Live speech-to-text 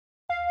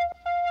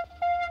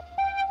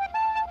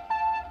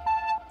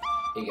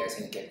Hey guys,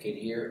 Handicap Kid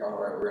here.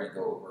 Alright, we're going to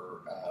go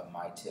over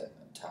my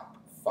top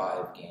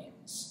 5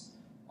 games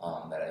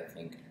that I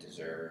think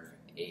deserve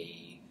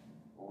a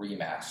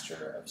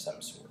remaster of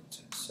some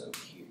sort. So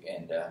here,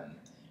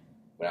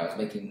 when I was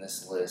making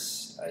this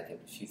list, I had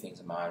a few things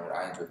in mind. What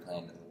I enjoyed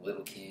playing as a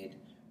little kid,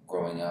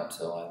 growing up,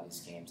 so a lot of these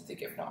games, I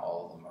think if not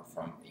all of them, are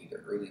from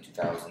either early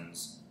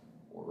 2000s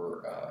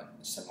or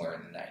somewhere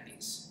in the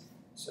 90s.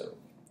 So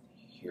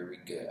here we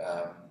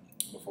go.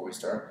 Before we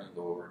start, I'm going to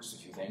go over just a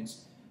few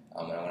things.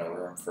 And I'm going to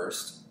order them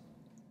first.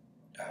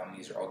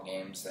 These are all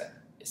games that,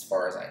 as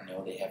far as I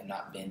know, they have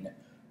not been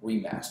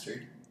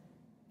remastered.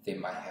 They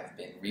might have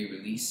been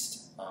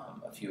re-released.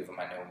 A few of them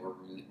I know were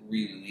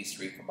re-released,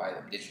 where you can buy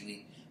them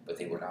digitally, but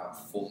they were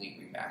not fully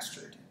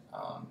remastered.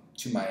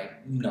 To my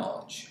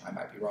knowledge, I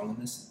might be wrong on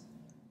this,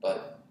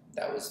 but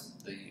that was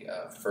the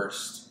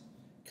first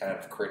kind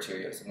of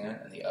criteria I was looking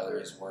at, and the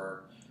others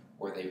were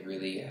they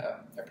really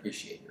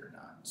appreciate it or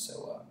not.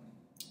 So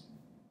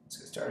let's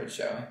get started,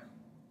 shall we?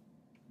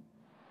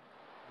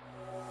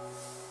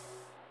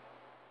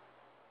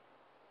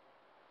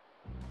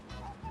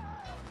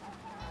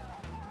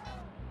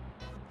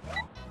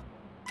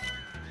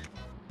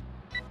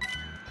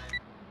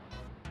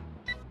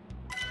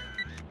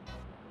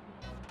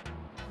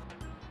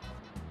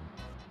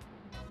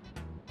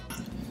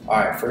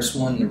 Alright, first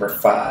one, number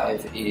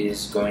 5,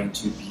 is going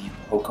to be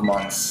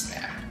Pokemon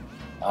Snap.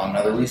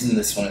 Now the reason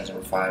this one is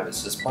number 5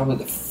 is it's probably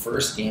the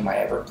first game I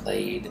ever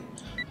played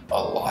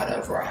a lot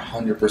of, or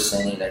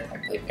 100%ed. I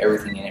played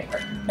everything in it, I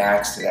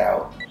maxed it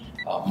out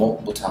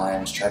multiple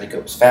times, tried to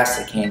go as fast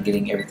as I can,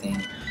 getting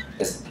everything,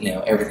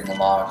 everything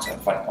unlocked, so I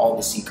find all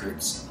the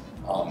secrets,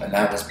 and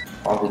that was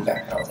probably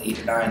back when I was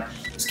 8 or 9.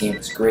 This game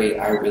was great.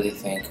 I really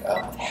think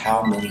with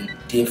how many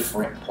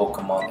different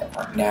Pokemon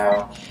there are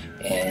now,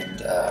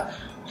 and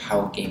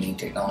how gaming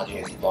technology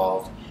has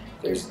evolved,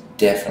 there's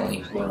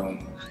definitely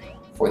room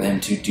for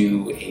them to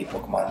do a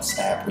Pokemon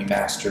Snap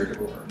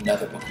remastered or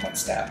another Pokemon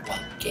Snap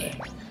like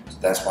game. So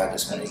that's why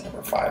this one is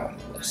number 5 on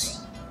the list.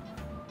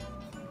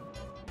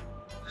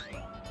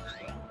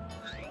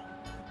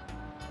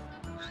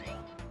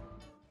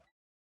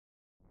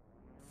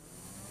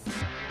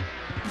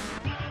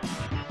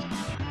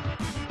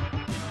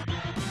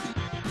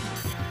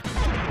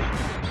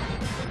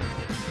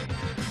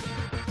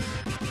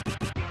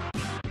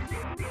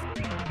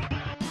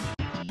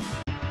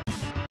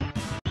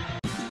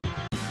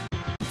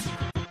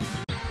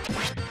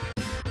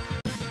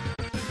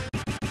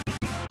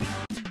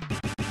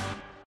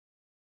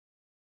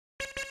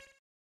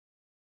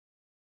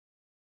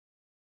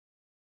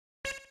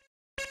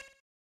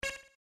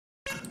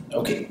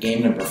 Okay,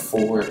 game number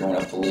 4 going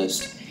up the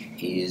list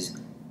is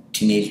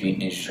Teenage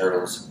Mutant Ninja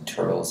Turtles,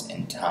 Turtles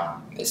in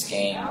Time. This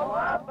game,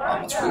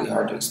 it's really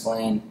hard to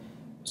explain.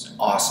 It was an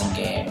awesome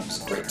game. It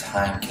was a great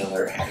time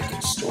killer. It had a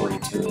good story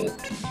to it.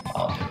 There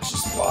was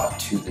just a lot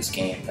to this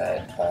game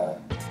that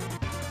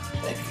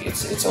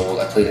it's old.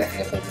 I think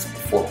I played this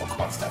before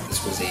Pokemon Snap.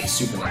 This was a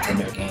Super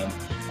Nintendo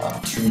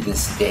game. To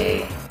this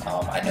day,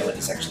 I know it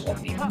is actually one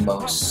of the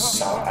most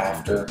sought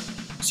after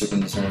Super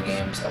Nintendo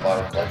games. A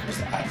lot of collectors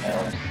that I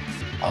know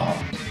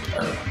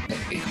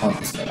they hunt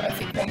this game. I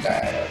think one guy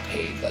I know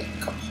paid like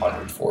a couple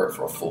 $100 for it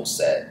for a full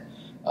set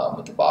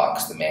with the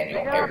box, the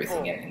manual,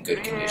 everything in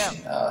good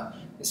condition.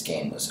 This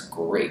game was a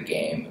great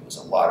game. It was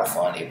a lot of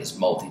fun. It was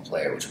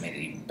multiplayer, which made it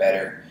even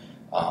better.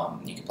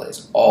 You could play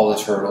as all the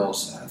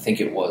turtles. I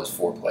think it was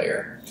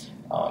 4-player.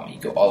 You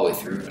go all the way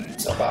through, and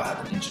it's about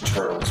how the Ninja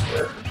Turtles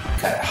were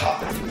kind of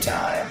hopping through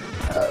time.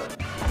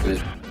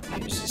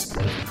 It was just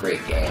a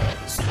great game.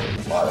 It was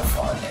a lot of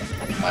fun,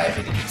 and in my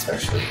opinion,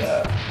 especially,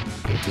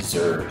 it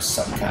deserves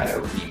some kind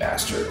of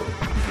remaster or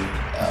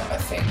reboot. I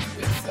think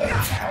with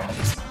how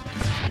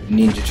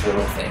many Ninja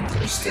Turtle things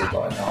are still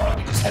going on.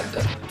 We just had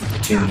the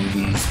 2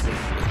 movies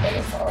with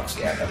Megan Fox.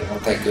 Yeah, no, they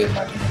weren't that good in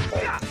my opinion,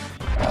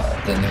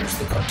 but then there's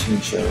the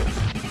cartoon show, and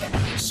I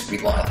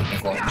think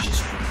Nickelodeon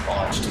just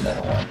relaunched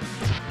another one.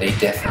 They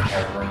definitely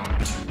have room to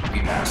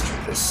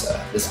remaster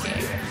this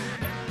game.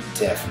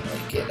 Definitely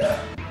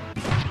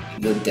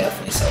you'll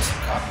definitely sell some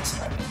copies,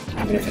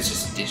 even if it's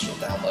just a digital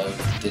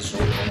download, digital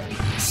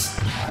release.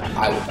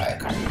 I would buy a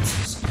copy.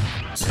 This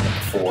is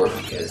number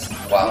 4 because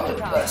while it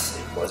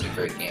was a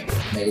great game, it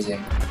was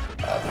amazing.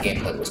 The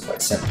gameplay was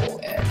quite simple,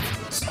 and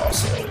it was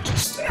also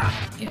just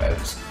it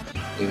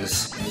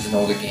was an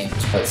older game. It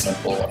was quite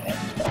simple,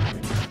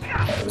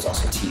 and it was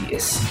also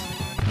tedious.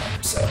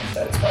 So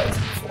that is why it's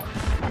number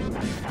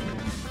 4.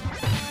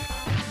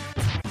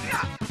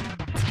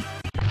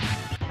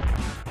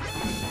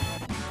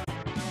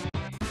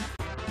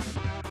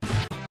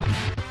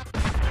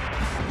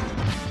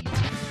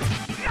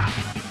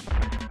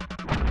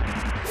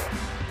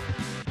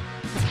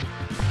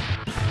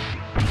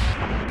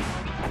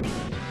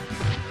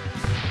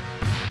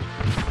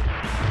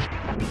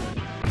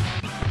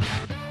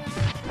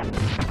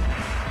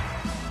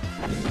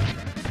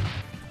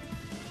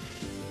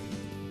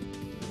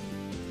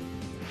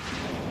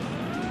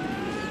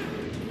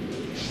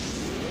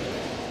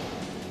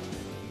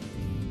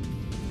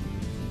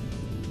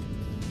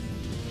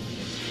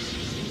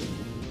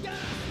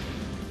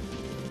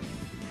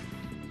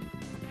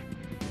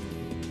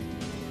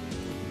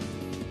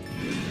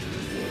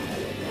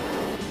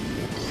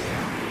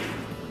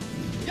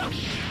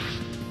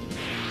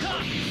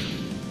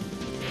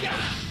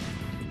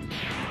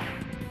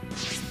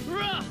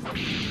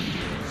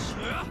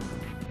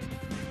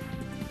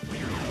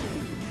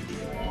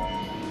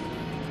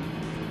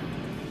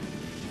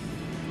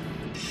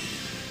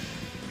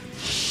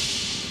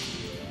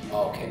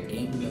 Okay,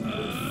 game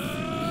number 3.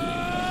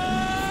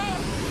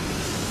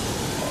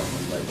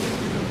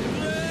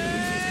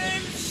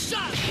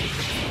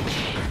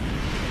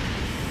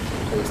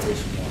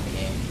 PlayStation 1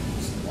 game.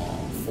 It's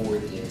long, 4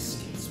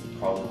 discs. It's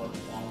probably one of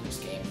the longest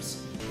games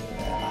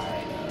that I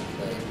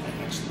played. I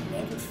actually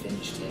never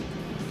finished it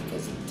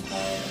because at the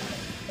time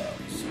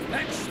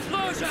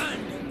Explosion!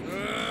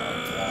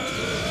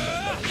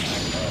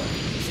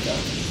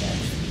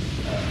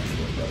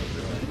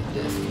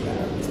 Disc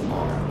that was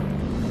on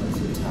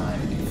the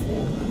time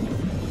before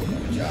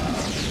a job.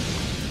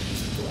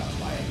 Just go out and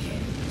buy a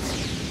game.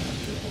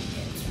 Good old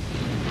games.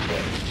 But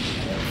I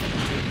never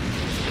finished it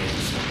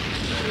because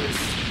there's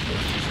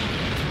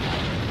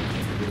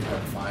it's really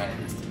hard to find, at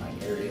least in my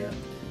area.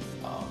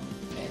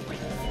 And if you're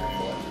a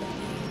collector,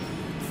 I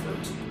prefer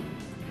to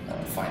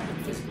find them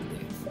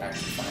physically,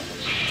 actually find them.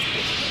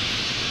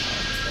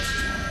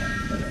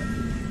 But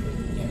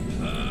yeah,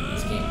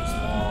 this game was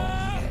long,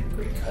 it had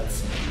great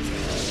cutscenes, it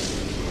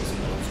was an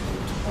old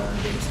school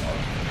turn-based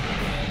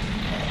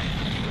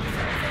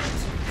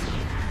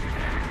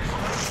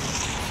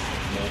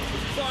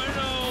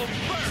Final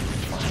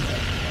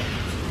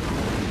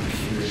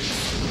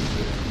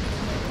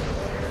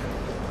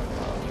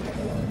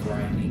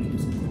grinding. It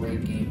was a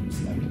great game.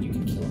 I mean, you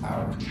can kill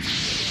hours.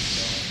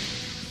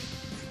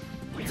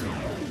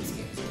 This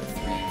game is number 3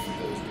 for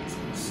those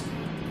reasons.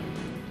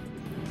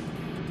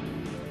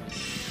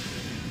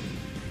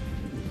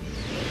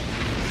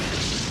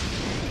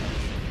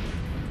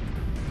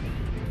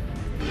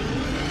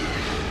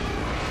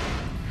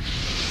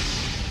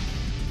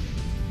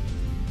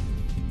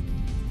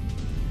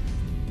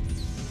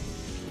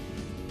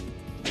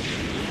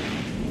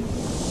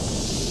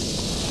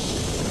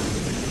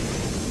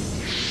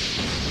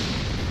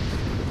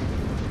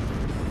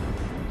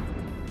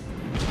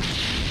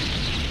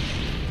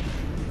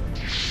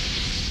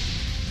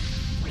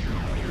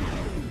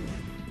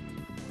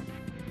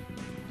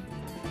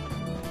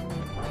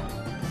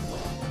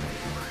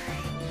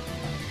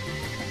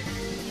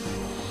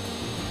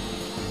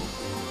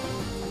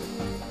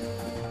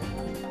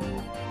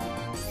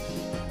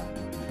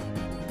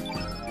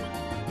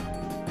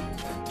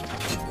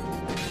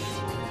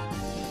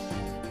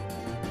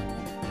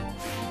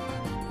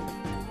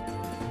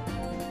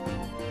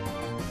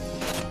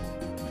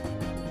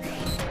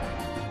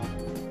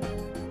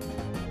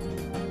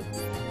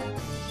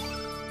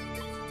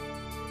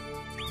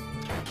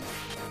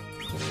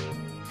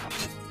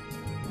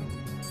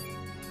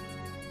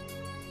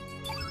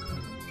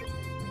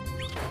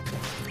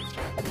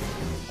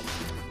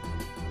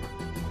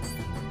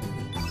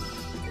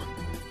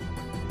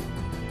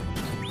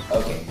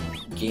 Okay,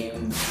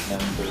 game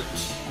number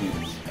 2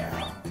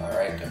 now.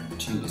 Alright, number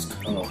 2 is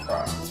Chrono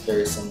Cross. It's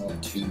very similar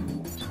to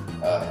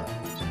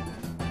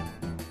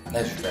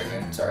Legend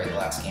Dragoon, sorry, the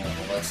last game on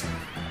the list.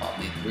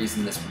 The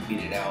reason this one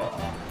beat it out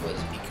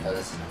was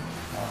because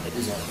it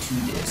is on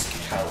 2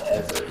 discs.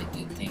 However, it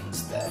did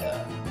things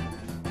that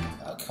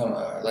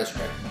Legend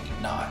Dragoon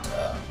did not.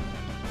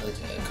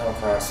 Chrono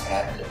Cross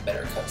had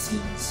better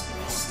cutscenes.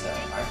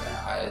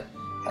 I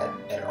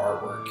had better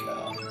artwork.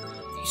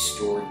 The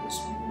story was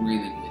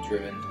really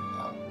driven.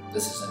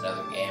 This is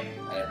another game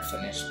I never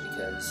finished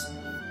because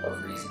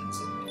of reasons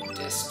and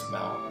disc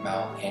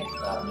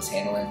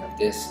mishandling of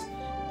disc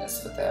and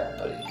stuff like that.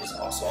 But it is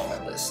also on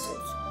my list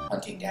of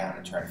hunting down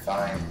and trying to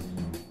find.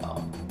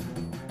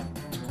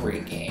 It's a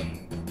great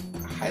game.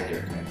 I highly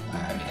recommend it.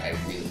 I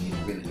mean,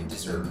 it really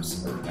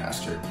deserves a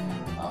remaster.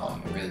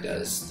 It really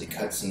does. The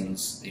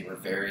cutscenes, they were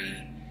very,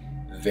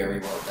 very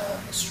well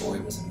done. The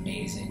story was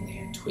amazing. They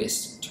had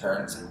twists and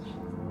turns.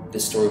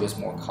 This story was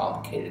more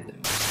complicated than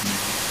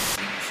most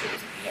TV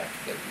shows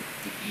that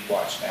we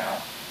watch now,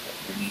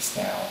 that release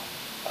now.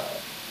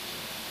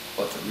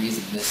 But the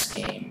reason this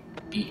game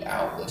beat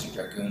out Legend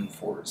Dragoon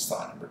for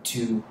slot number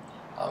 2,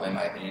 in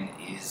my opinion,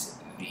 is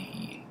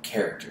the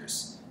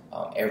characters.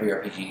 Every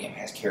RPG game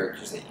has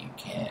characters that you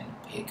can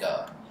pick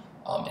up.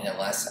 And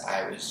unless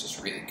I was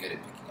just really good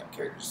at picking up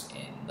characters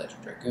in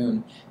Legend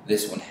Dragoon,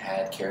 this one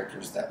had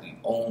characters that we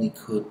only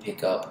could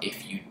pick up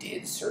if you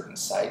did certain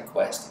side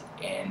quests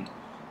and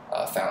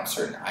found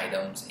certain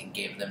items and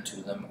gave them to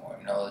them, or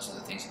all those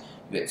other things.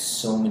 You had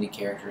so many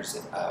characters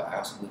that I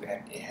also believe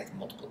it had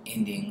multiple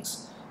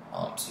endings.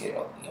 So you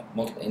had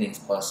multiple endings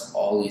plus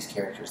all these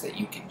characters that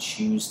you can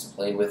choose to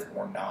play with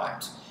or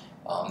not.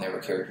 There were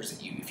characters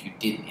that if you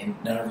didn't, and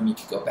none of them you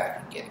could go back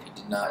and get. If you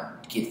did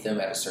not get them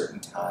at a certain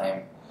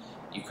time,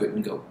 you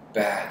couldn't go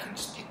back and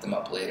just pick them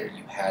up later.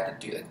 You had to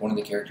do, like, one of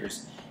the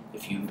characters,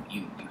 if you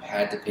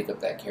had to pick up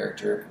that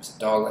character, it was a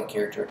dog-like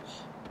character,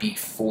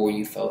 before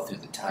you fell through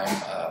the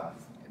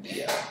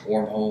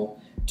wormhole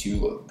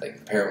to like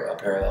a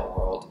parallel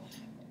world.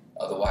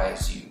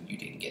 Otherwise, you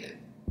didn't get it,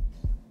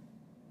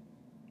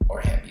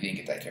 or him. You didn't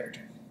get that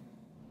character.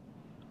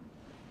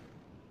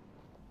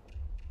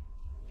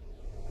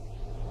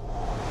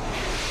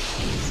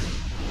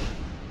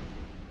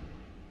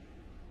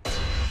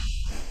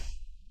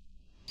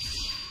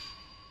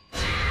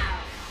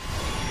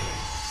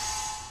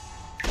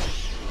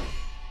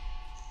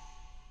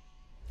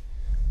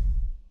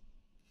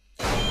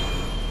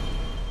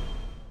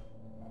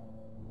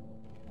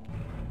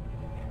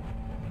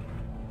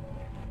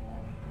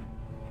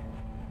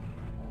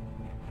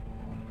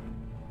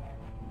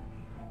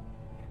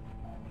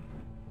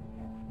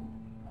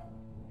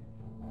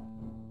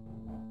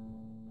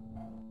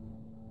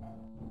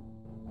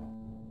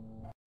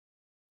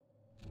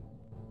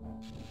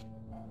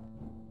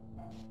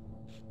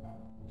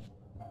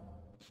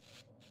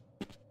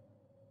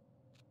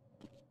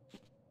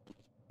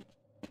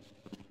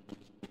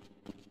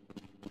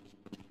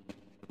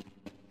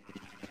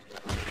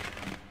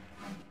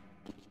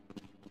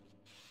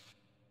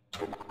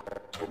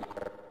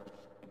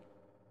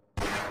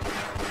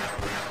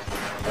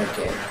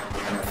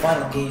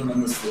 final game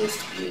on this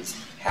list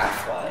is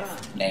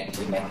Half-Life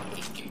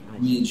 1998, the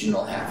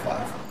original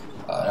Half-Life.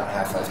 Not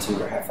Half-Life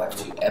 2 or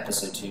Half-Life 2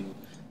 Episode 2.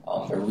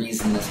 The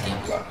reason this game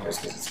is on here is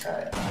because it's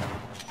kind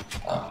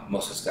of,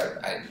 most of it's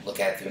got, I look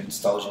at it through a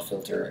nostalgia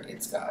filter,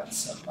 it's got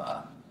some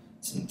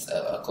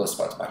close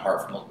spot to my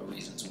heart for multiple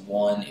reasons.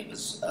 One,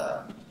 it's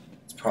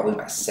probably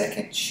my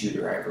second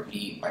shooter I ever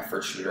beat. My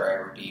first shooter I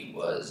ever beat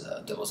was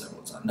Devil's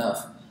Everyone's Not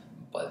Enough.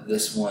 But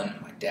this one,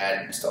 my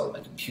dad installed my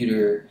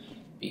computer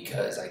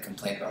because I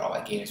complained about all my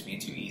games being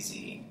too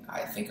easy. I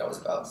think I was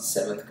about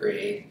 7th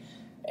grade,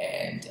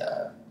 and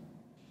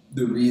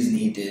the reason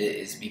he did it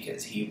is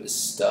because he was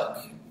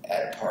stuck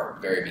at a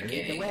part very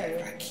beginning.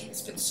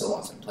 It's been so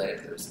long since I played it,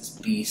 but there was this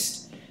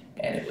beast,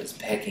 and it was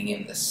pecking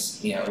him this,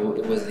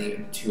 it wasn't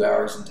even 2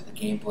 hours into the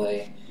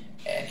gameplay,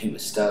 and he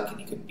was stuck, and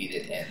he couldn't beat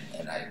it,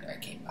 and I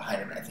came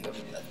behind him, and I think I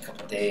beat it like a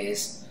couple of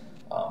days.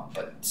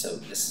 So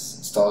this is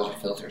nostalgia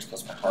filter. It's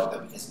close to my heart, though,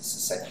 because it's the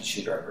second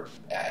shooter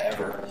I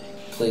ever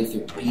played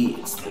through B.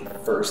 It's the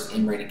first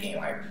M-rated game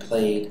I ever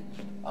played.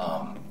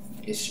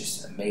 It's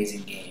just an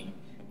amazing game.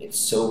 It's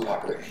so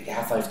popular.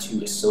 Half-Life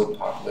 2 is so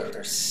popular.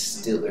 There's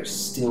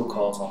still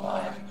calls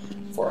online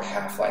for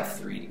Half-Life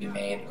 3 to be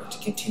made, or to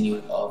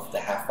continue of the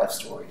Half-Life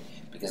story,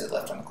 because it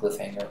left on a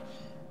cliffhanger.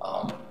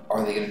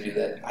 Are they going to do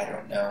that? I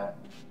don't know.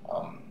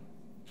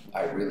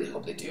 I really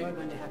hope they do.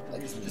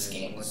 Like, this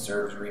game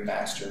deserves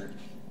remastered.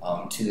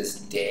 To this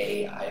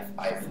day, I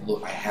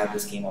have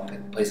this game on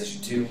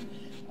PlayStation 2.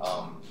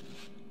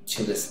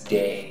 To this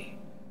day,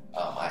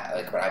 when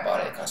I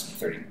bought it, it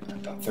cost me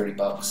about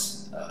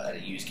 $30 at a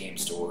used game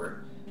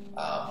store.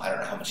 I don't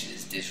know how much it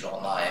is digital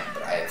online,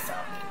 but I have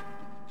found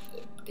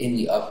it in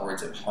the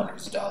upwards of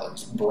hundreds of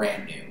dollars,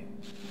 brand new.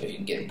 If you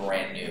can get it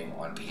brand new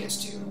on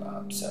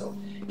PS2, so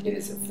it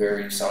is a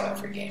very sought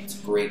after game.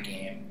 It's a great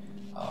game.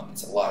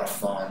 It's a lot of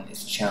fun.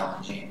 It's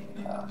challenging.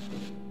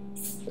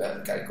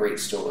 Got a great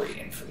story,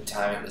 and for the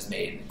time it was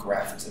made, and the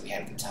graphics that we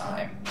had at the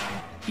time,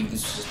 this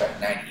was just back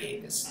in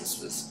 '98. This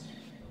was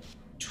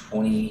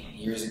 20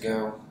 years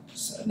ago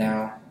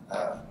now,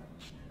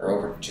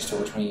 or just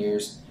over 20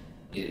 years.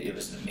 It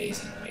was an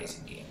amazing,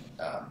 amazing game.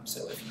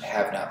 So if you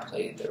have not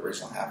played the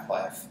original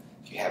Half-Life,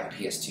 if you have a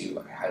PS2,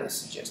 I highly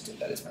suggest it.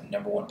 That is my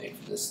 #1 pick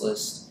for this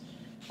list.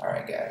 All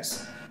right,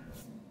 guys.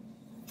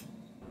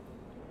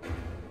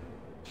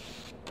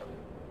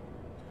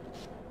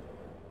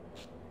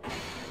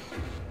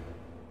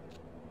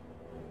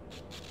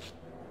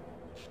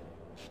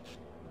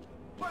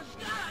 For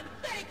God's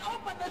sake,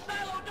 open the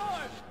silo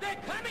doors!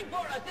 They're coming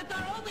for us! It's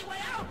our only way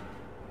out!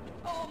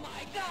 Oh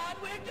my God,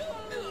 we're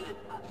doomed!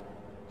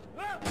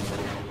 No!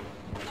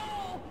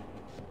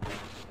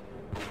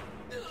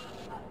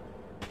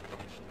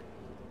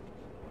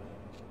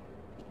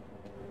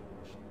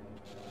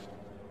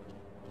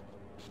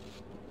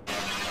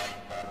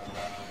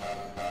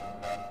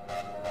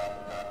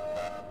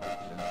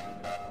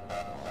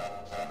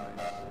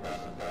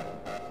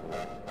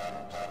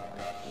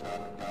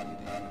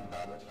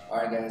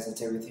 Alright guys,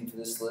 that's everything for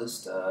this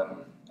list.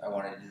 I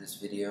wanted to do this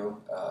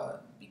video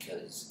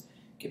because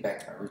get back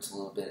to my roots a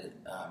little bit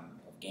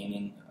of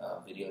gaming.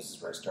 Videos is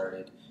where I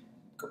started,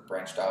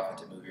 branched off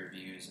into movie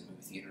reviews and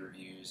movie theater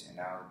reviews, and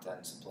now I've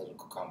done some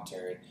political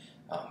commentary.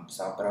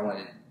 But I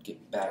wanted to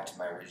get back to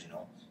my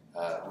original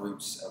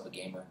roots of a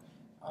gamer.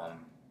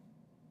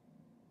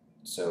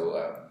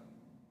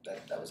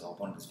 That was the whole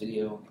point of this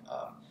video.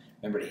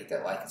 Remember to hit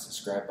that like and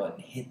subscribe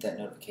button, hit that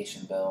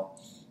notification bell,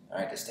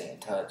 alright, to stay in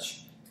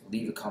touch.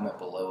 Leave a comment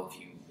below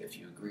if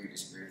you agree or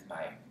disagree with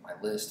my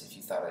list. If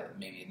you thought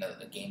maybe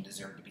a game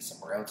deserved to be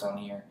somewhere else on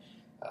here,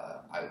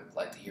 I would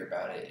like to hear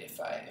about it. If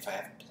I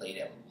haven't played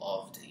it, I would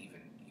love to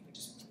even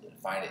just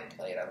find it and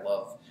play it. I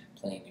love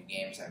playing new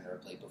games I've never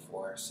played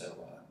before. So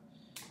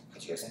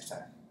catch you guys next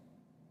time.